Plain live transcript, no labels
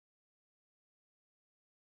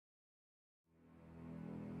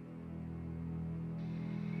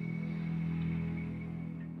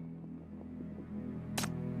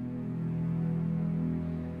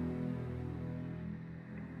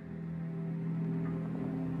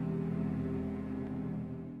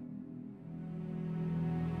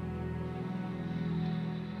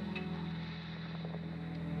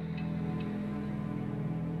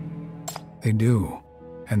They do,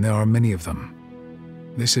 and there are many of them.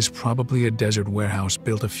 This is probably a desert warehouse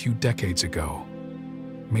built a few decades ago,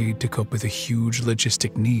 made to cope with the huge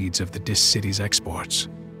logistic needs of the Dis City's exports.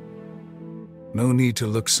 No need to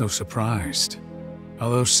look so surprised.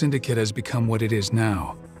 Although Syndicate has become what it is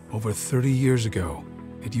now, over 30 years ago,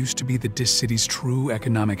 it used to be the Dis City's true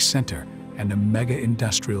economic center and a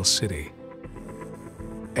mega-industrial city.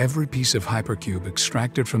 Every piece of Hypercube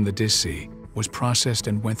extracted from the Dis Sea was processed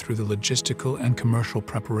and went through the logistical and commercial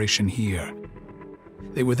preparation here.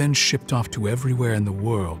 They were then shipped off to everywhere in the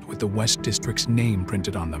world with the West District's name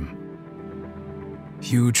printed on them.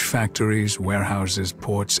 Huge factories, warehouses,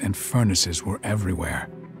 ports, and furnaces were everywhere.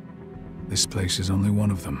 This place is only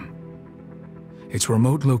one of them. Its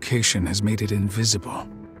remote location has made it invisible.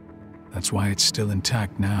 That's why it's still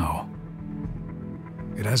intact now.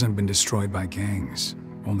 It hasn't been destroyed by gangs,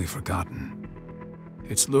 only forgotten.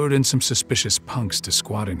 It's lured in some suspicious punks to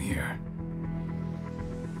squat in here.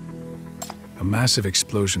 A massive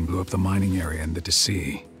explosion blew up the mining area in the Dis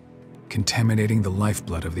Sea, contaminating the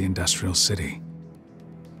lifeblood of the industrial city.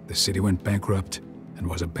 The city went bankrupt and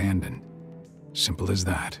was abandoned. Simple as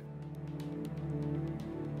that.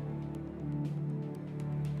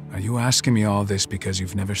 Are you asking me all this because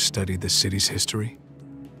you've never studied the city's history?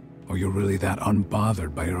 Or you're really that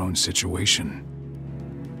unbothered by your own situation?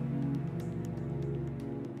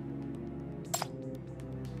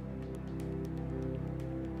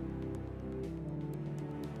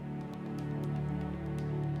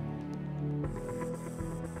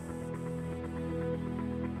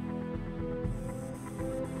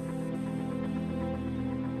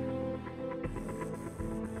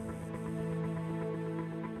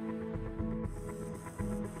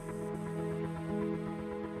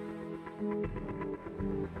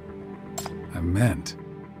 I meant,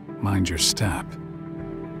 mind your step.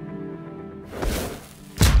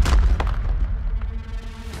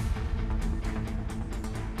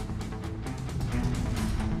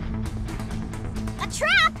 A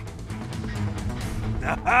trap!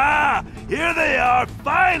 Aha! Here they are,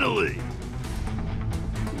 finally!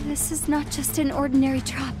 This is not just an ordinary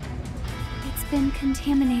trap. It's been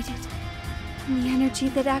contaminated. And the energy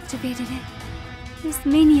that activated it is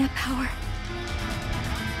mania power.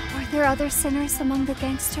 Are there other sinners among the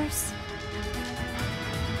gangsters?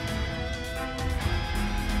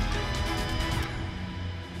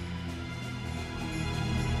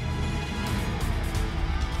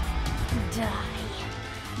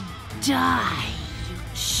 Die, you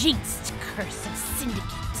jinxed curse of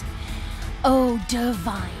Syndicate. Oh,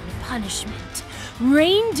 divine punishment,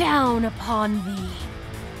 rain down upon thee.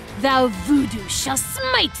 Thou voodoo shall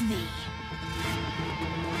smite thee.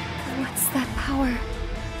 What's that power?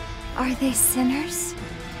 Are they sinners?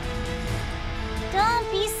 Don't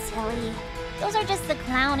be silly. Those are just the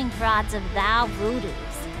clowning frauds of thou voodoos.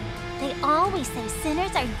 They always say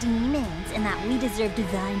sinners are demons and that we deserve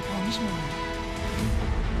divine punishment.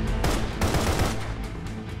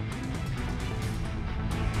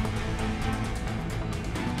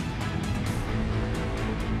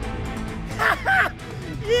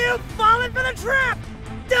 You've fallen for the trap!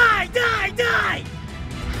 Die, die, die!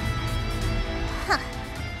 Huh.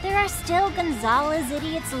 There are still Gonzalez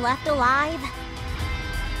idiots left alive?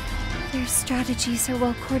 Their strategies are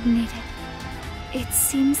well coordinated. It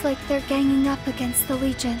seems like they're ganging up against the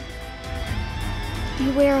Legion.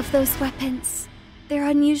 Beware of those weapons. They're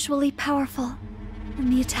unusually powerful,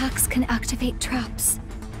 and the attacks can activate traps.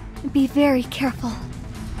 Be very careful.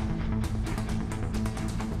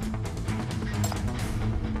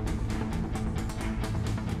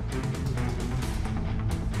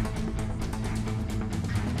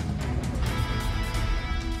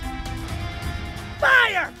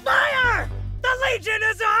 Fire! Fire! The Legion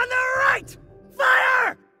is on the right!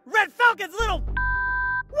 Fire! Red Falcon's little...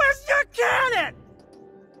 Where's your cannon?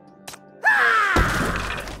 Ah!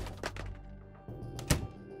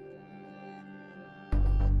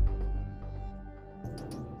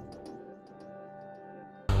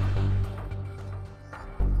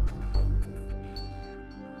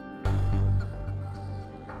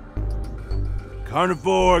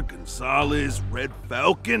 Carnivore, Gonzalez, Red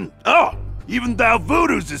Falcon. Oh! Even thou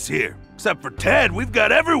Voodoos is here! Except for Ted, we've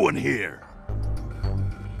got everyone here!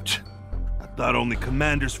 I thought only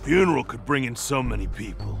Commander's funeral could bring in so many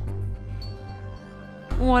people.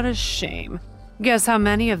 What a shame. Guess how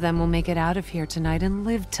many of them will make it out of here tonight and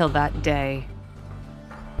live till that day.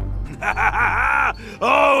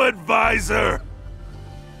 Oh, Advisor!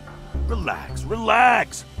 Relax,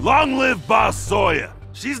 relax! Long live Boss Soya!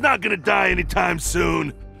 She's not gonna die anytime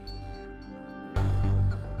soon!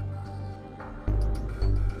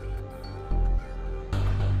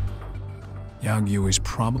 Xiao Yu is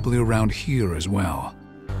probably around here as well.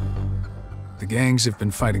 The gangs have been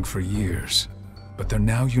fighting for years, but they're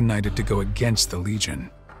now united to go against the Legion.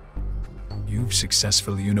 You've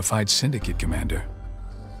successfully unified Syndicate, Commander.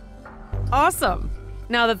 Awesome!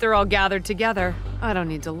 Now that they're all gathered together, I don't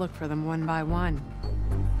need to look for them one by one.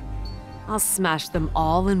 I'll smash them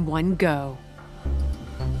all in one go.